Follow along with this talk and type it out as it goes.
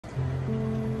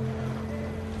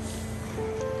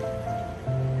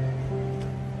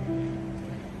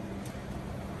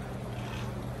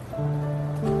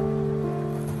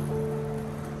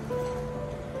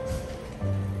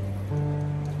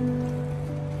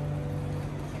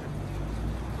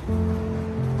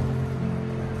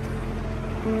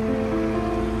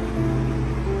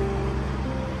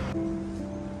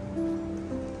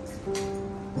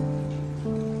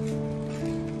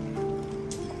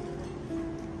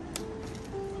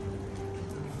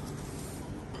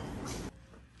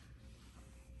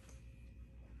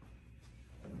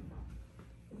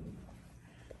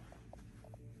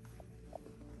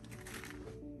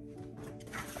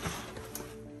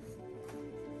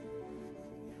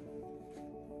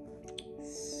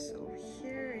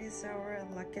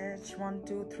package. 1,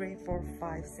 2, 3, 4,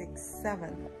 5, 6,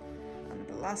 7. And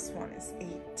the last one is 8.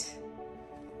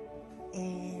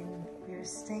 And we're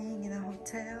staying in a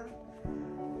hotel.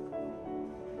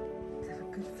 They have a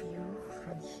good view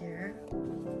from here.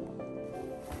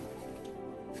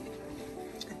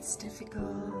 It's difficult.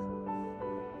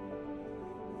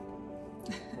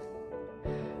 We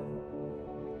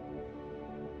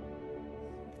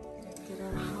didn't get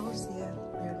our house yet.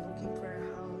 We are looking for a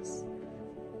house.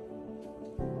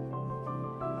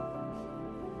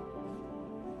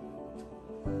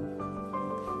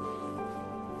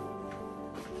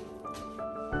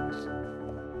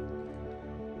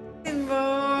 Jinbo!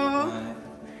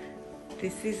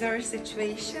 This is our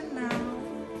situation now.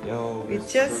 Yo, We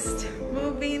just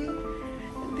moved in.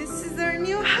 This is our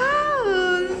new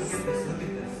house.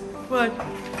 What?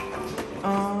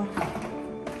 Oh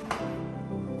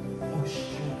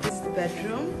shit. This is the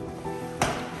bedroom.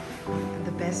 And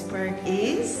the best part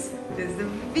is there's the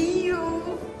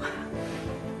view.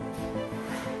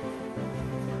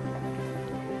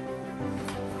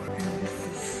 And this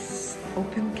is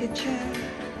open kitchen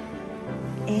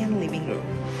and living room.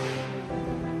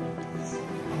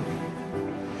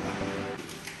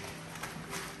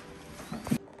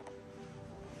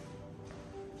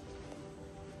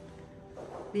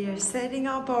 We are setting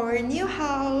up our new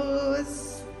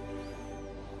house.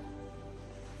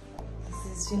 This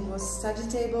is Jinbo's study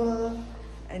table,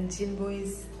 and Jinbo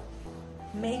is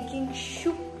making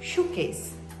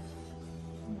shoecase.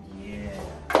 Yeah.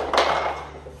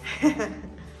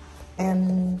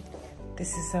 And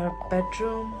this is our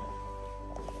bedroom.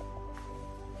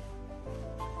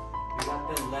 You got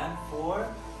the lamp for?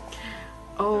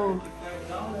 Oh,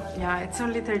 $35? yeah, it's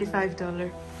only $35.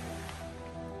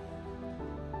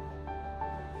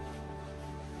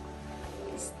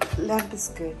 Lamp is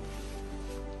good.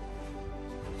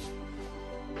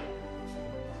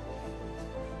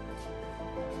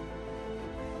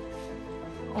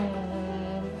 Oh,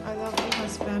 I love you,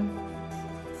 husband.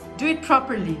 Do it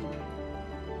properly.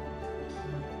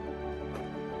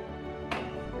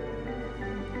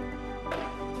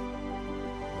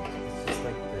 It's just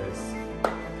like this.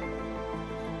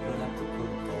 You don't have to put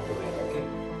it all the way, okay?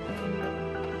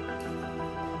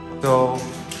 So,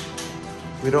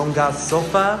 we don't got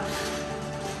sofa,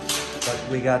 but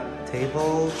we got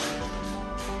table.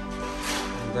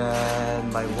 And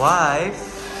then my wife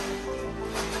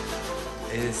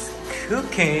is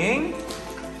cooking.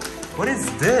 What is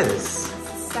this?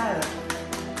 Salad.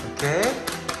 Okay.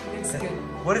 Looks good.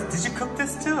 What is? Did you cook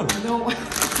this too? No,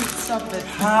 stop it.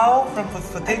 How? From I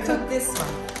potato? cooked this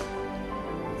one.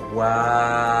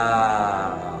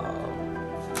 Wow.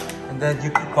 And then you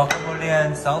put guacamole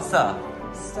and salsa.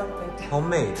 Stop it.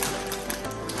 Homemade.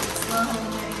 Wow.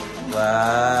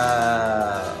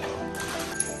 Wow.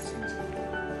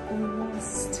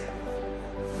 Almost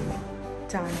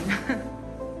done.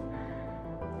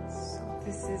 So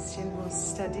this is Jinbo's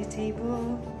study table.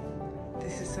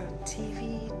 This is our TV,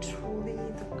 trolley,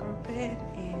 the carpet,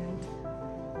 and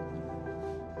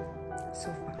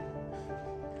sofa.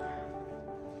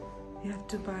 We have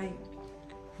to buy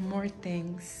more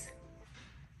things,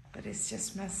 but it's just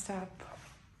messed up.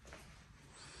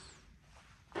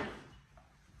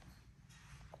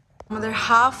 আমাদের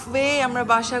halfway আমরা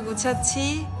বাসা গুছাচ্ছি,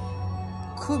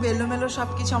 খুব এলোমেলো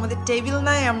সবকিছু, আমাদের table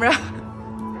নাই, আমরা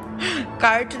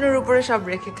কার্টুনের উপরে সব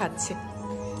রেখে খাচ্ছি।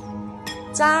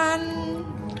 চান।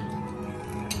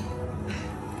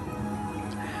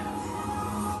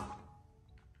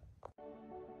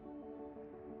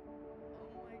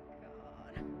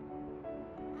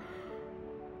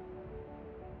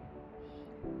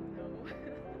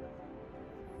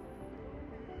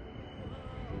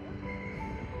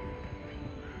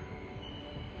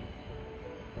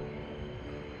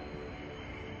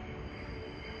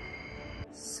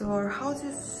 So our house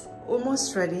is almost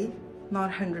ready, not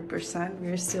 100%.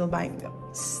 We're still buying the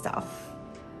stuff.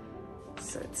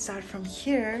 So let's start from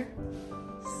here.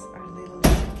 It's our little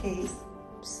case.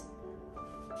 Oops.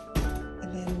 And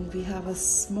then we have a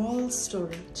small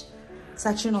storage. It's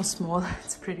actually not small,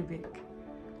 it's pretty big.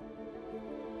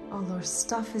 All our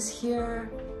stuff is here.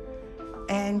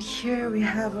 And here we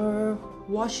have our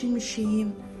washing machine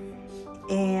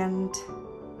and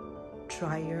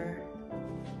dryer.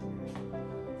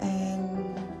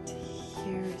 And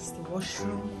here is the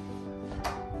washroom.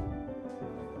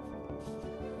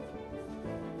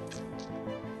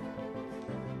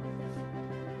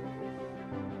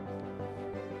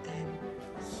 And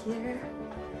here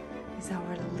is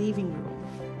our living room.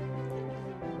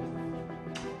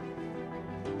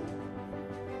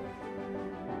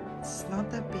 It's not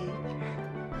that big.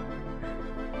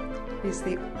 Here's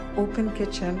the open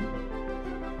kitchen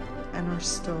and our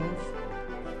stove.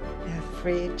 We have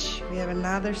fridge. We have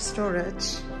another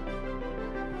storage.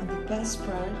 And the best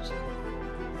part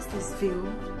is this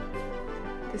view.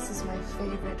 This is my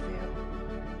favorite view.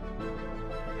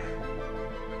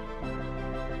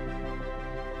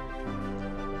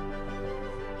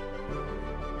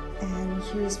 And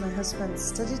here's my husband's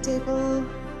study table.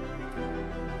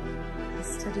 I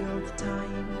study all the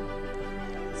time.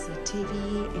 It's a TV,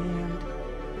 and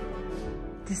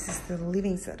this is the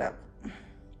living setup.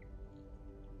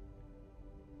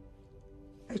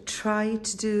 I try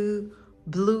to do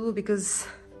blue because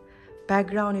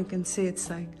background you can see it's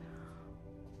like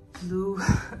blue.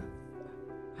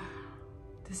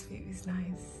 This view is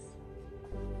nice.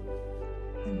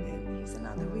 And then there's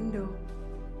another window.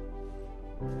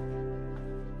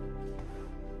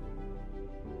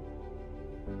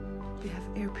 We have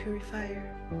air purifier.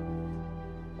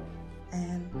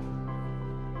 And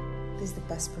this is the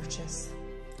best purchase.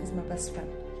 This is my best friend.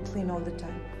 Clean all the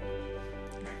time.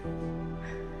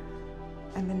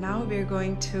 And then now we're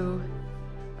going to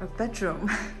our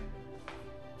bedroom.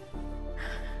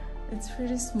 It's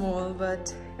pretty small,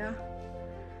 but yeah.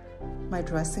 My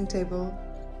dressing table.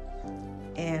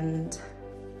 And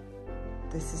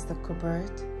this is the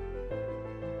cupboard.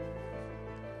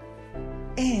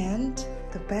 And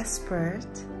the best part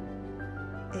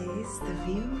is the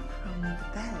view from the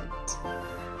bed.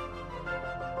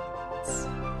 It's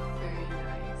very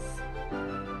nice.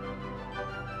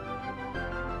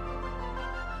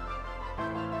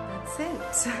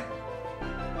 That's it.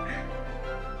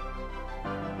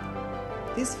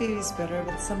 This view is better,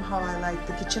 but somehow I like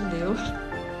the kitchen view.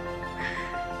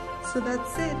 So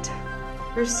that's it.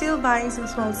 We're still buying some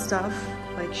small stuff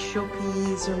like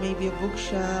showpiece or maybe a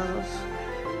bookshelf,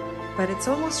 but it's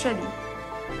almost ready.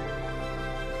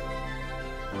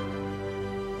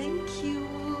 Thank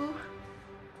you.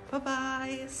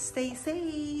 Bye-bye. Stay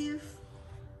safe.